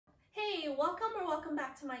welcome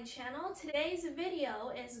back to my channel. Today's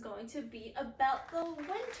video is going to be about the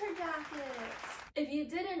winter jackets. If you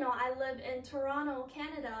didn't know, I live in Toronto,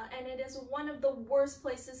 Canada, and it is one of the worst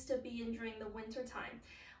places to be in during the winter time.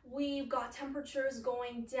 We've got temperatures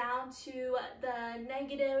going down to the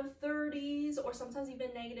 -30s or sometimes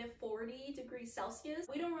even -40 degrees Celsius.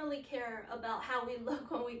 We don't really care about how we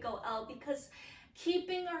look when we go out because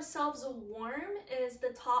keeping ourselves warm is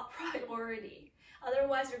the top priority.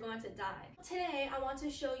 Otherwise, you're going to die. Today, I want to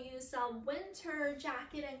show you some winter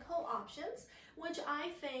jacket and coat options, which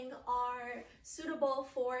I think are suitable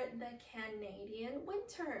for the Canadian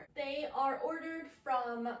winter. They are ordered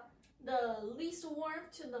from the least warm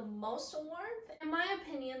to the most warm. In my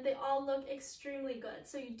opinion, they all look extremely good,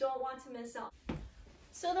 so you don't want to miss out.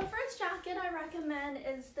 So the first jacket I recommend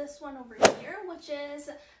is this one over here, which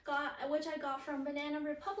I got from Banana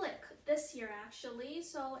Republic this year actually.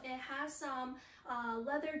 So it has some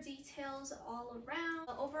leather details all around.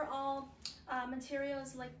 The overall material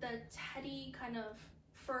is like the teddy kind of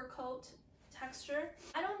fur coat texture.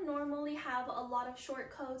 I don't normally have a lot of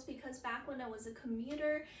short coats because back when I was a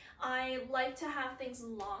commuter, I like to have things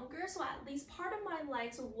longer, so at least part of my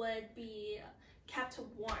legs would be kept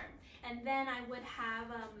warm. And then I would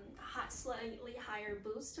have slightly higher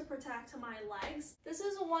boots to protect my legs. This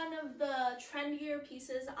is one of the trendier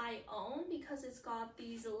pieces I own because it's got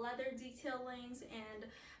these leather detailings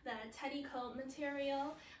and the teddy coat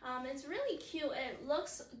material. It's really cute. It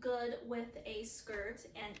looks good with a skirt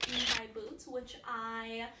and knee-high boots, which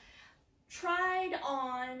I tried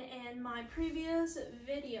on in my previous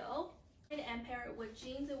video. And pair it with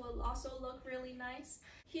jeans, it will also look really nice.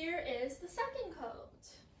 Here is the second coat.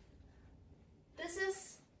 This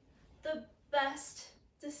is the best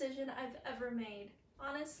decision I've ever made.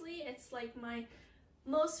 Honestly, it's like my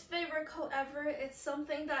most favorite coat ever. It's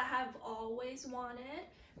something that I have always wanted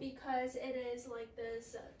because it is like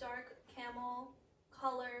this dark camel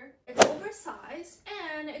color. It's oversized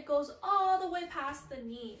and it goes all the way past the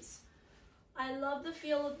knees. I love the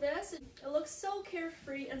feel of this. It looks so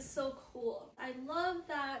carefree and so cool. I love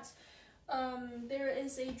that there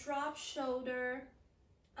is a drop shoulder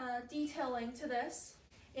detailing to this.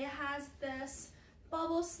 It has this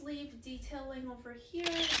bubble sleeve detailing over here.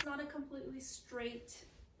 It's not a completely straight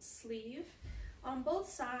sleeve on both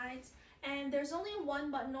sides, and there's only one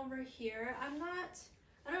button over here. I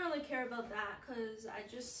don't really care about that because I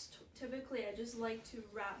just like to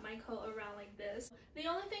wrap my coat around like this. The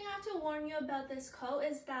only thing I have to warn you about this coat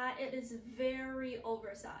is that it is very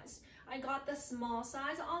oversized. I got the small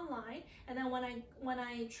size online, and then when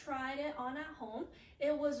I tried it on at home,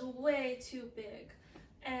 it was way too big.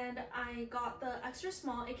 And I got the extra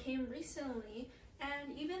small. It came recently,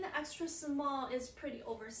 and even the extra small is pretty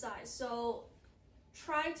oversized. So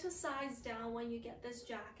try to size down when you get this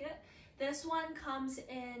jacket. This one comes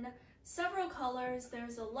in several colors.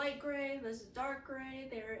 There's a light gray, there's a dark gray,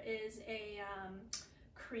 there is a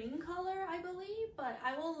cream color, I believe, but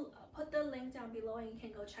I will put the link down below and you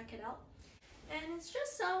can go check it out. And it's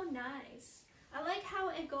just so nice. I like how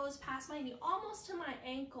it goes past my knee, almost to my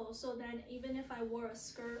ankle, so then even if I wore a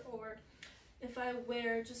skirt or if I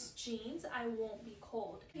wear just jeans, I won't be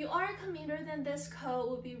cold. If you are a commuter, then this coat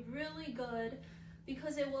would be really good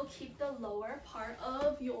because it will keep the lower part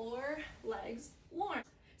of your legs warm.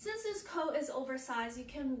 Since this coat is oversized, you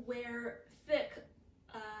can wear thick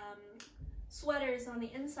sweaters on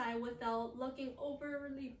the inside without looking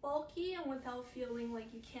overly bulky and without feeling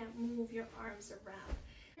like you can't move your arms around.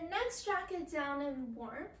 The next jacket down in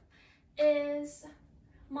warmth is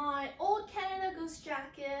my old Canada Goose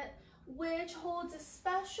jacket, which holds a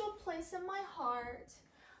special place in my heart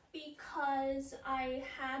because I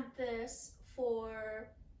had this for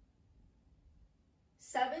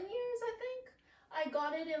 7 years, I think. I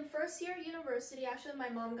got it in first year university. Actually, my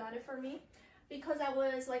mom got it for me because I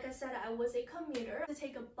was, like I said, I was a commuter. I had to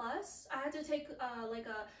take a bus. I had to take like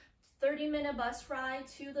a 30-minute bus ride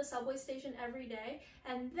to the subway station every day,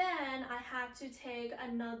 and then I had to take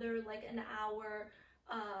another like an hour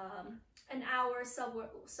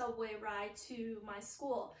subway ride to my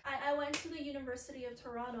school. I went to the University of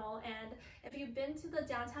Toronto, and if you've been to the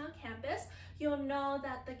downtown campus, you'll know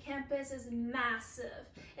that the campus is massive.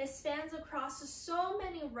 It spans across so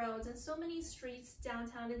many roads and so many streets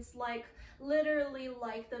downtown. It's like literally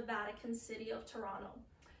like the Vatican City of Toronto.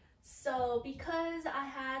 So because I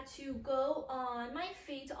had to go on my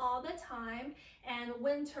feet all the time and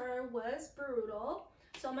winter was brutal,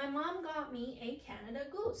 so my mom got me a Canada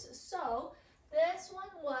Goose. So this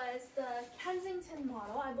one was the Kensington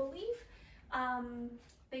model, I believe.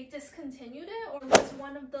 They discontinued it, or was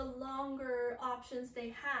one of the longer options they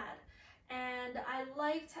had. and I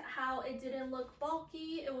liked how it didn't look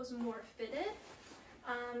bulky, it was more fitted.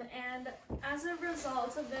 And as a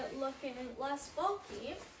result of it looking less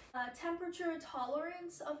bulky, temperature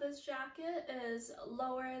tolerance of this jacket is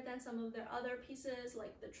lower than some of their other pieces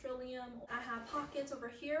like the Trillium. I have pockets over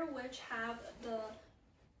here which have the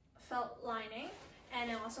felt lining, and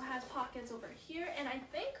it also has pockets over here, and I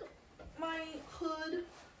think my hood,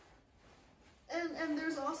 and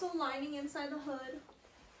there's also lining inside the hood.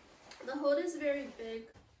 The hood is very big.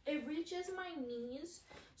 It reaches my knees,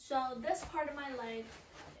 so this part of my leg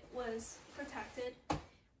was protected,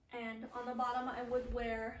 and on the bottom I would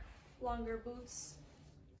wear longer boots.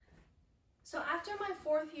 So after my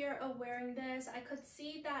 4th year of wearing this, I could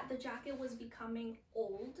see that the jacket was becoming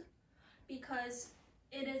old because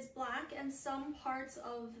it is black and some parts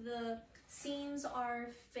of the seams are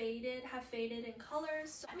have faded in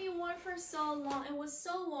colors. It kept me warm for so long. It was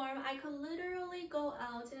so warm, I could literally go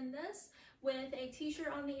out in this with a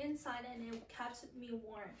t-shirt on the inside and it kept me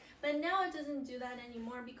warm. But now it doesn't do that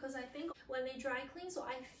anymore because I think when they dry clean, so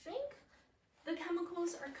I think the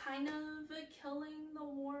chemicals are kind of killing the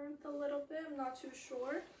warmth a little bit. I'm not too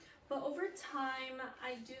sure. But over time,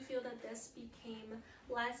 I do feel that this became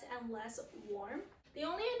less and less warm. The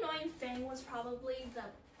only annoying thing was probably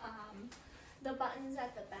the buttons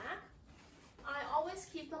at the back. I always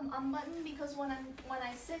keep them unbuttoned because when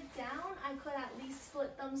I sit down, I could at least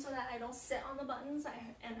split them so that I don't sit on the buttons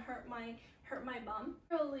and hurt my bum.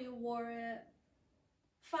 I really wore it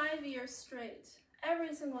 5 years straight,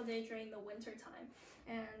 every single day during the winter time.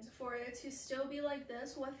 And for it to still be like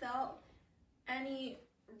this without any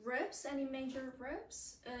rips, any major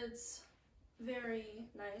rips, it's very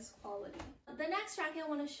nice quality. The next jacket I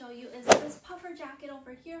want to show you is this puffer jacket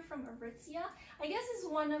over here from Aritzia. I guess it's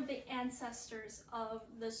one of the ancestors of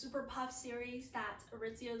the super puff series that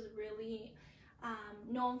Aritzia is really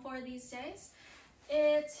known for these days.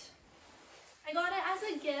 I got it as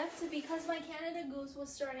a gift because my Canada Goose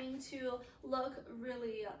was starting to look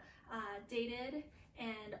really dated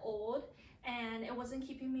and old, and it wasn't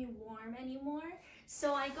keeping me warm anymore.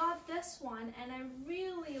 So I got this one and I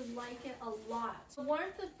really like it a lot. The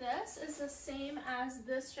warmth of this is the same as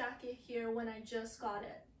this jacket here when I just got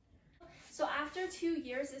it. So after 2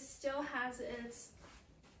 years, it still has its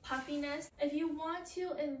puffiness. If you want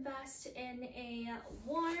to invest in a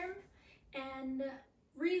warm and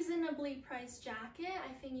reasonably priced jacket,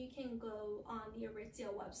 I think you can go on the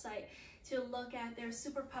Aritzia website to look at their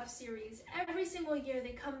Super Puff series. Every single year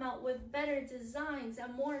they come out with better designs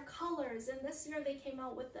and more colors, and this year they came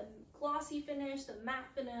out with the glossy finish, the matte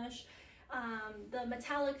finish, the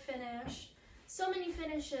metallic finish. So many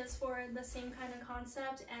finishes for the same kind of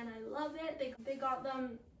concept, and I love it. They got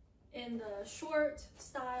them in the short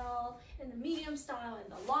style, in the medium style, in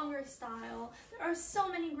the longer style. There are so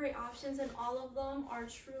many great options, and all of them are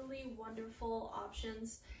truly wonderful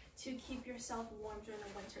options to keep yourself warm during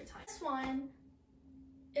the winter time. This one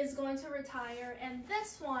is going to retire, and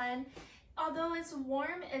this one, although it's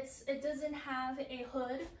warm, it doesn't have a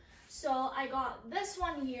hood. So I got this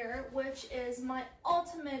one here, which is my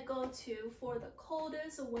ultimate go-to for the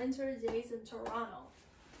coldest winter days in Toronto.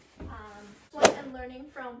 And learning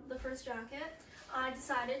from the first jacket, I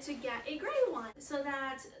decided to get a gray one so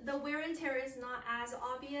that the wear and tear is not as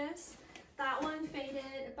obvious. That one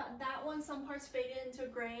faded, but that one, some parts faded into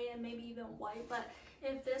gray and maybe even white, but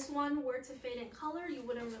if this one were to fade in color, you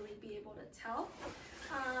wouldn't really be able to tell.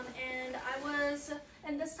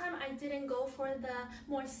 And this time I didn't go for the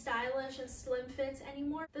more stylish and slim fits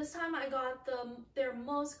anymore. This time I got their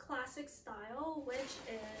most classic style, which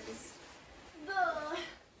is the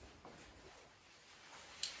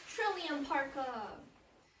Trillium Parka.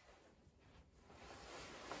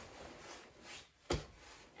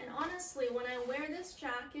 And honestly, when I wear this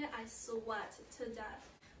jacket, I sweat to death.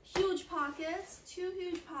 Huge pockets, 2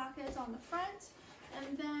 huge pockets on the front,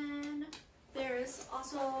 and then there's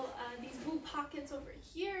also these boot pockets over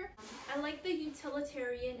here. I like the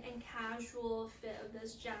utilitarian and casual fit of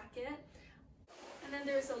this jacket. And then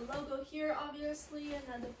there's a logo here, obviously, and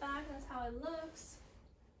then the back, that's how it looks.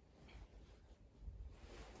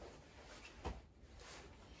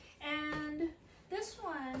 And this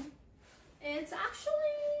one, it's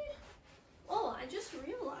actually, oh, I just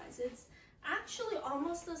realized it's actually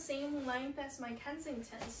almost the same length as my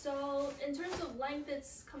Kensington. So in terms of length,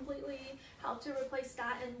 it's completely helped to replace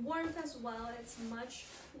that, and warmth as well. It's much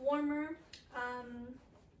warmer.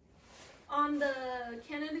 On the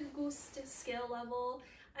Canada Goose scale level,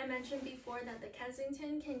 I mentioned before that the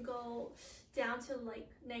Kensington can go down to like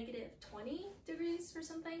 -20 degrees or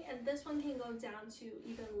something, and this one can go down to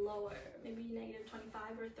even lower, maybe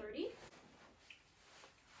 -25 or 30.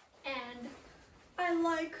 And I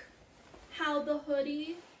like how the hood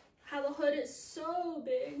is so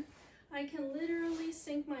big. I can literally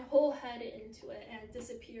sink my whole head into it and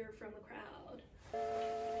disappear from the crowd.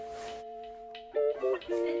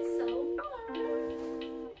 It's so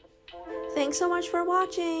fun. Thanks so much for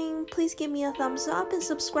watching. Please give me a thumbs up and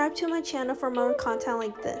subscribe to my channel for more content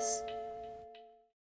like this.